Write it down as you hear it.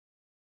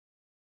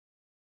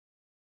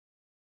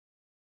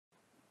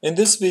In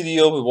this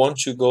video, we want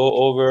to go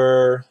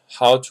over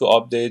how to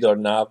update our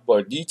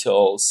Navbar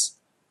details,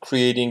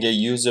 creating a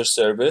user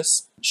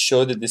service,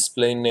 show the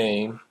display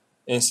name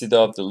instead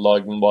of the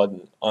login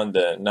button on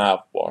the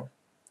Navbar,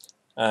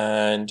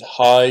 and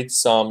hide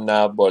some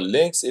Navbar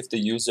links if the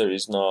user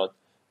is not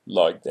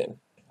logged in.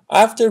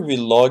 After we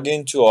log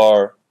into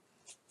our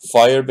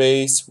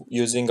Firebase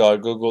using our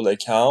Google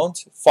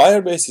account,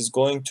 Firebase is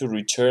going to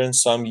return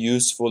some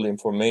useful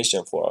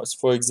information for us.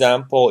 For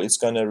example, it's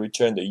going to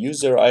return the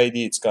user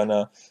ID, it's going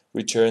to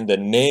return the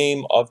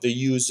name of the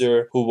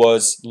user who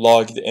was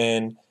logged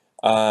in,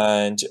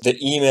 and the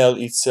email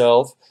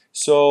itself.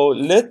 So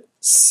let's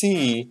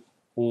see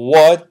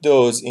what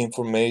those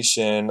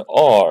information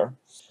are.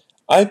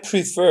 I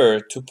prefer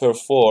to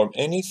perform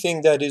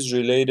anything that is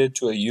related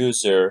to a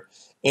user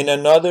in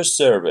another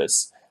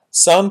service.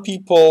 Some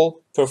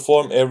people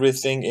perform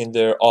everything in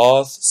their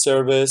auth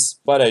service,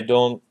 but I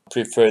don't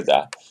prefer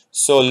that.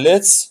 So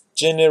let's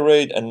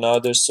generate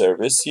another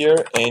service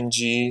here,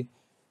 ng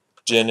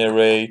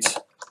generate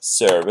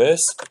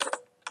service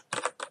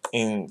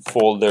in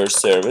folder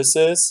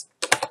services,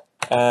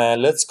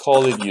 and let's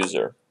call it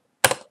user.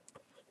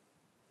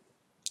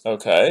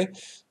 Okay,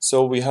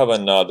 so we have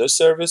another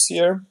service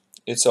here.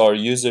 It's our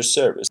user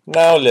service.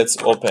 Now let's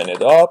open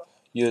it up,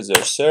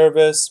 user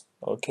service.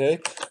 Okay,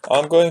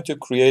 I'm going to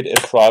create a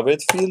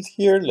private field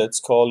here.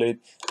 Let's call it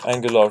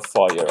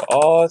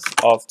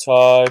AngularFireAuth of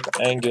type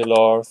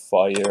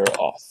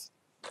AngularFireAuth.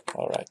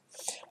 Alright,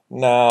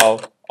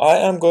 now I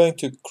am going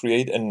to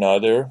create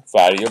another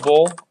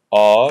variable,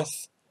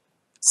 auth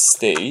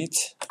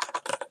state,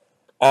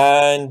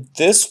 and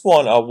this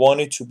one I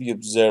want it to be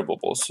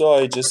observable, so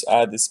I just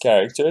add this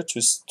character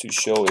to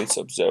show it's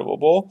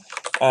observable,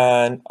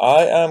 and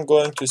I am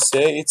going to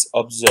say it's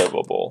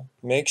observable.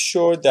 Make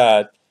sure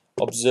that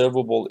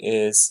observable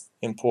is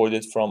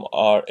imported from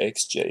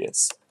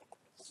RXJS.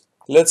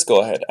 Let's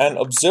go ahead, and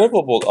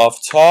observable of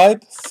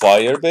type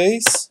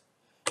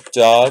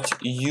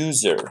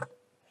firebase.User.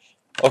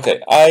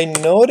 Okay, I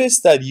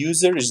noticed that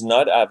user is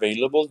not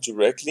available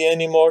directly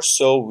anymore,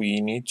 so we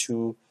need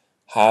to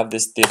have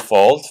this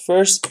default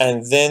first,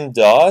 and then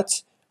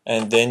dot,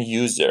 and then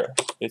user.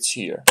 It's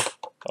here.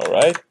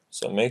 Alright,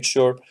 so make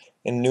sure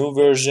in new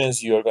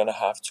versions you're gonna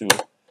have to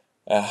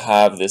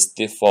have this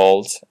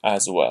default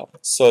as well.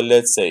 So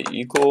let's say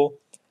equal,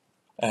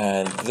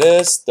 and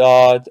this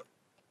dot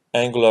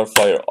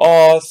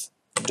AngularFireAuth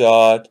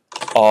dot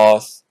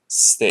auth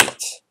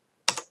state.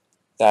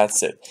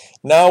 That's it.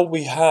 Now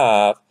we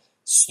have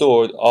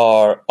stored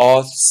our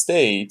auth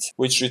state,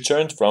 which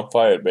returned from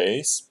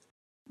Firebase,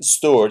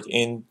 stored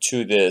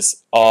into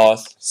this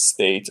auth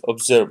state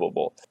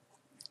observable.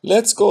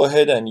 Let's go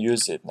ahead and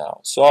use it now.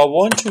 So I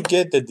want to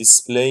get the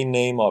display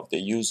name of the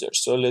user.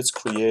 So let's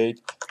create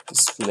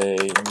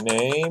display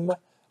name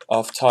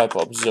of type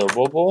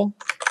observable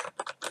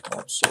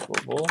of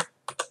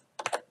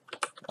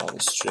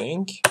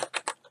string.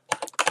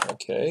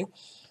 Okay,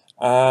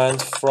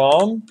 and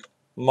from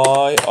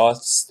my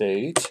auth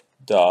state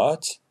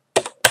dot,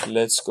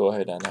 let's go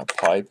ahead and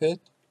pipe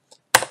it.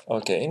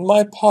 Okay, in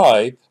my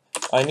pipe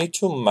I need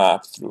to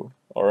map through.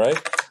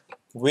 Alright,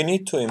 we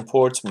need to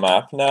import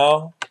map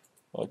now.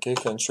 Okay,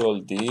 Control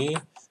D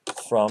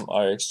from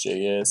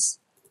RxJS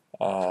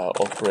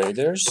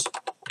operators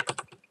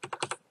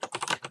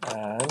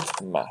and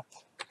map.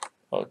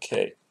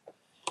 Okay,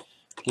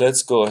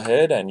 let's go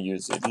ahead and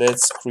use it.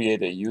 Let's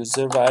create a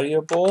user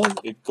variable.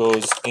 It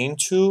goes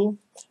into,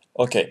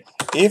 okay,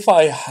 if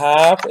I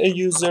have a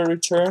user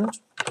returned,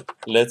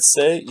 let's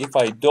say if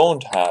I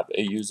don't have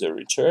a user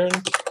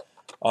returned,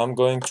 I'm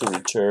going to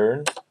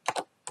return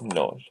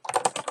null.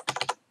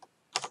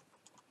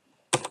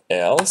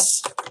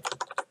 Else,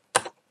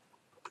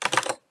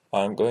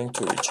 I'm going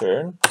to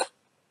return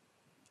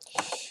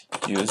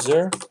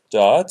user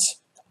dot.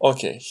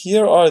 Okay,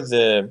 here are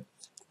the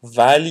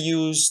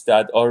values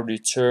that are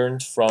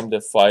returned from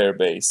the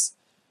Firebase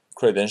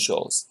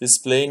credentials.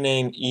 Display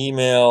name,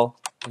 email,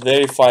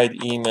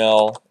 verified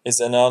email is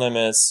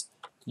anonymous.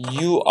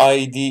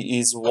 UID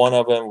is one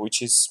of them,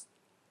 which is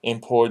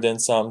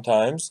important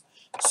sometimes.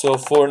 So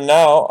for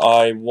now,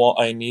 I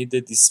need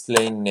the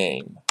display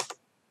name.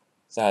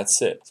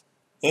 That's it.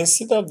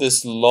 Instead of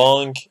this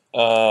long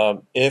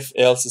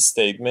if-else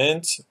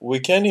statement,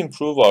 we can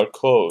improve our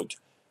code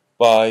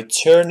by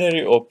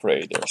ternary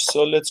operators.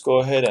 So let's go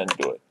ahead and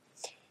do it.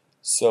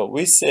 So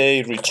we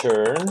say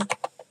return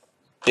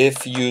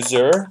if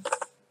user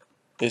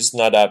is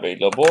not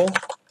available,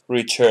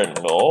 return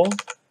null,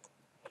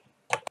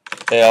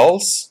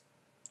 else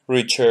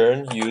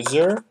return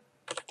user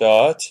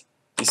dot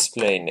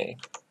display name.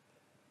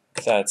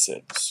 That's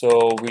it.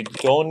 So we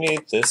don't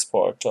need this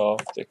part of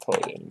the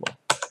code anymore.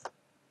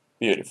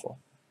 Beautiful.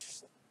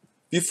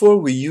 Before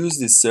we use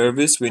this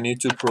service, we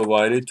need to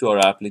provide it to our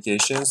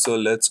application. So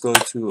let's go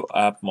to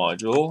app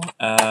module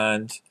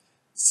and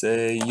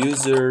say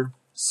user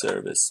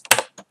service.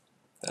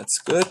 That's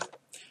good.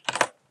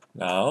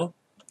 Now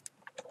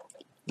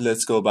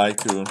let's go back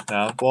to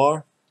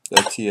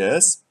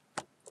navbar.ts.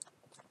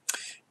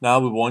 Now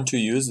we want to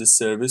use the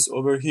service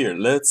over here.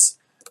 Let's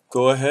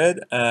go ahead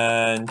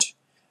and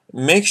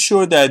make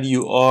sure that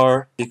you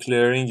are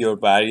declaring your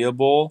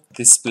variable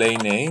display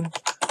name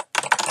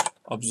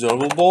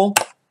observable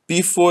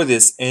before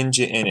this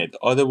ng-init.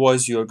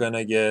 Otherwise, you're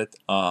gonna get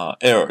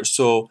error.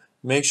 So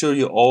make sure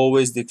you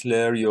always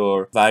declare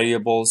your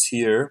variables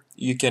here.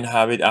 You can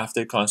have it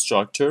after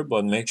constructor,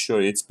 but make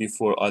sure it's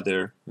before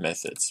other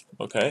methods.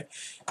 Okay.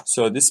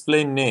 So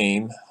display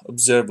name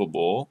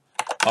observable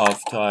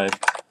of type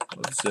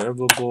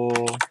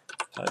observable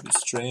type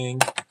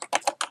string.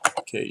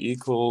 Okay,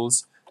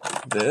 equals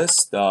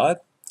this dot.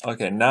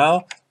 Okay,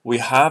 now we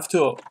have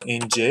to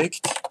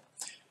inject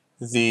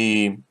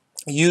the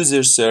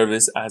user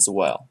service as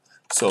well.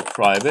 So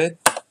private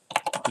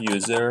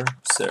user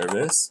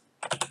service,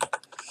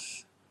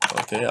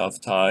 okay, of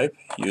type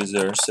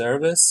user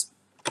service.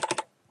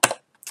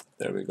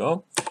 There we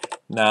go.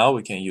 Now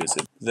we can use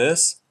it.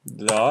 This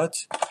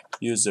dot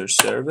user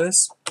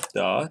service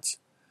dot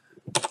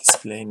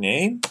display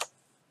name,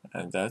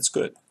 and that's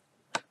good.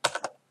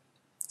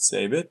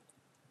 Save it.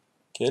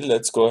 Okay,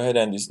 let's go ahead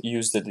and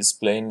use the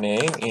display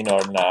name in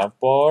our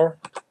navbar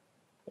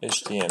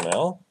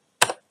HTML.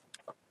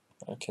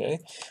 Okay,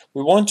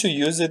 we want to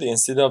use it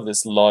instead of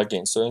this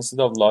login. So instead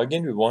of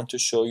login, we want to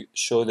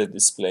show the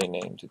display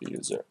name to the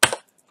user.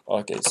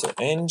 Okay, so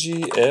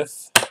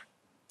ngIf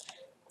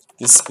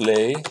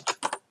display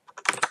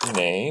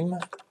name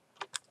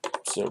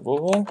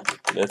observable.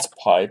 Let's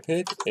pipe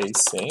it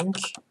async.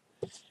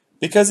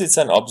 Because it's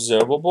an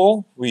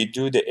observable, we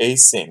do the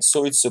async.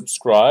 So it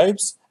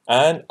subscribes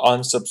and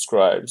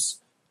unsubscribes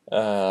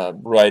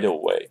right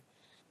away.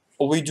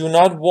 We do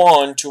not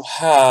want to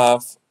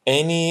have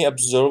any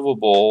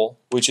observable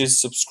which is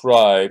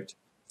subscribed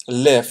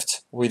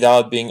left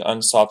without being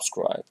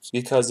unsubscribed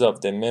because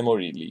of the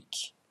memory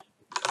leak.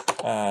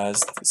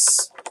 As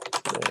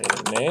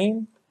display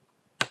name.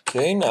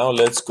 Okay, now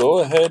let's go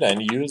ahead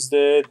and use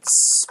the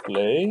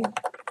display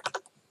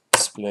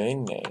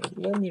name.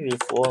 Let me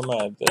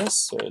reformat this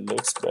so it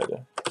looks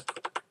better.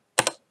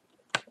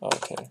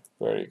 Okay,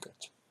 very good.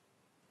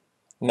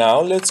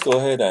 Now let's go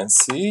ahead and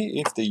see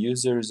if the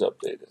user is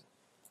updated.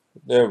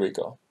 There we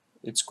go.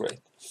 It's great.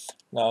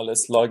 Now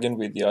let's log in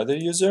with the other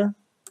user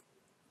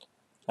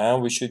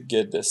and we should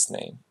get this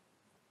name.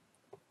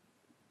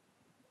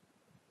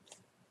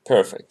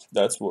 Perfect.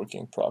 That's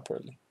working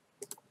properly.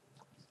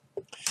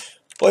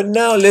 But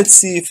now let's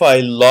see if I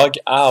log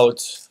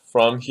out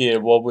from here,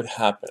 what would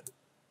happen?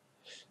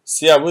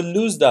 See, I will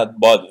lose that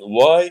button.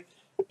 Why?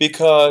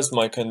 Because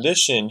my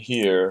condition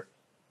here,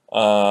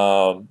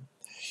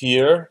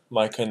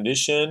 my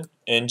condition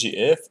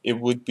ngIf, it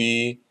would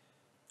be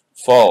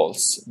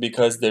false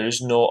because there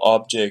is no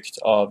object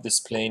of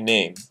display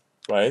name,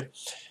 right?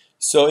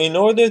 So in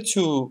order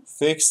to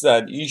fix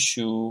that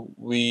issue,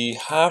 we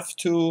have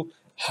to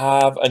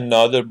have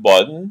another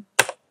button.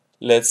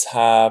 Let's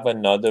have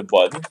another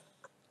button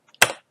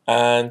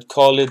and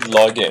call it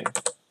login.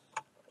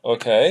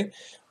 Okay,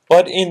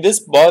 but in this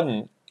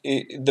button,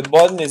 the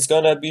button is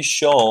gonna be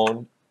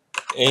shown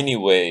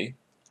anyway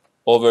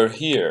over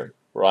here,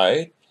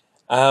 right?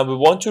 And we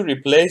want to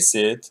replace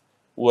it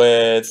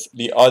with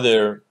the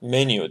other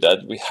menu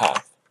that we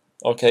have.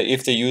 Okay,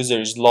 if the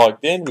user is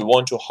logged in, we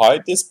want to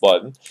hide this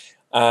button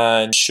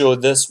and show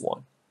this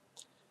one.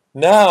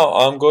 Now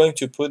I'm going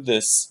to put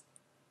this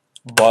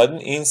button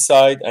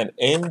inside an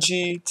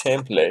ng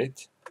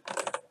template.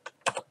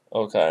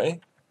 Okay,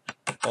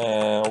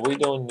 and we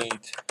don't need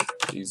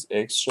these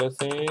extra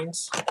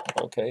things.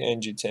 Okay,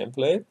 ng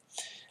template,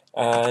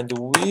 and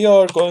we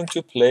are going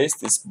to place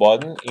this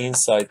button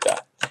inside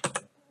that.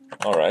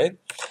 All right,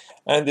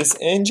 and this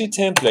ng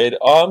template,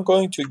 I'm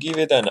going to give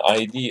it an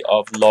ID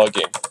of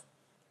login.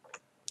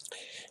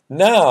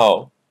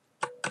 Now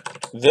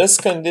this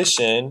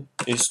condition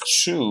is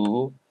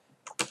true,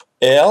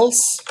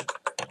 else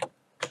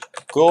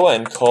go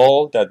and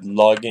call that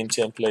login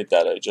template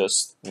that I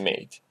just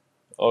made.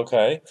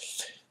 Okay,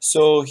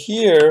 so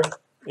here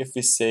if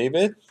we save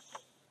it,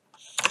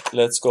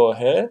 let's go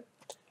ahead,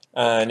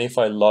 and if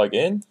I log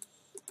in,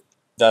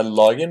 that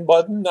login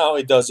button, now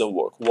it doesn't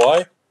work.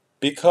 Why?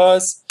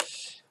 Because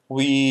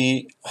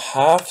we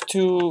have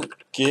to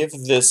give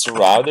this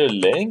router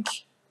link.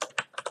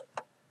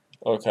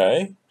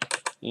 Okay,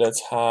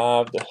 let's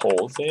have the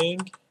whole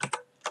thing,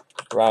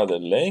 router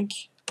link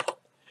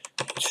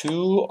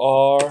to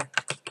our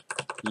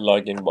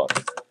login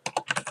button.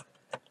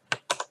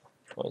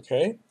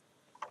 Okay,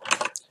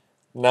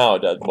 now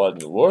that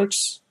button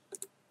works.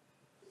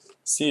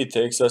 See, it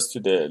takes us to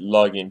the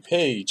login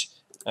page,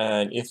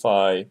 and if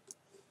I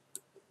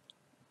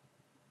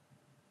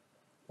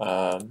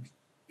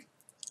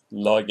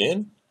log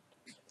in,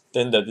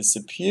 then that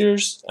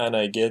disappears and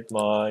I get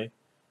my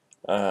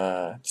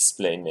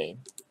display name.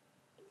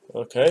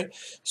 Okay,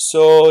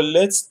 so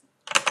let's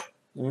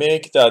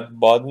make that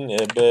button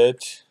a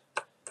bit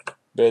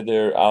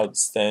better,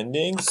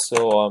 outstanding.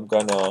 So I'm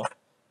gonna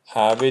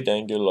have it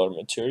Angular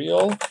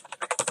material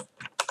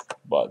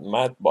but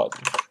matte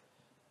button,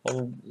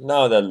 and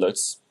now that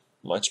looks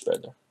much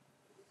better.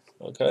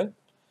 Okay,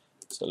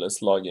 so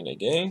let's log in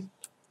again.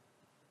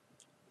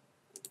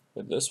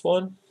 with this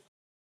one.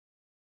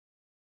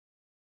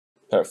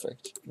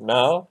 Perfect.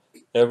 Now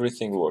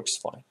everything works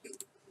fine.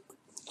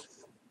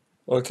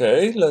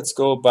 Okay, let's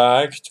go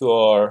back to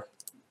our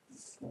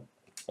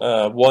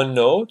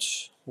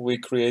OneNote. We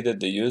created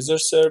the user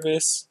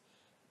service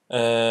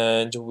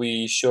and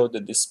we showed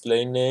the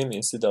display name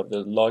instead of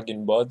the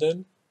login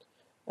button.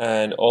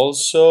 And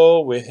also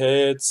we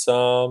hit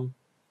some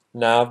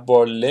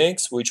navbar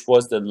links, which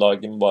was the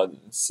login button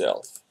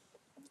itself,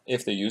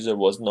 if the user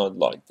was not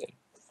logged in.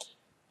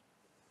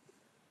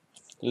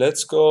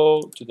 Let's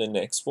go to the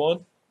next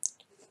one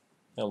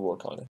and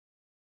work on it.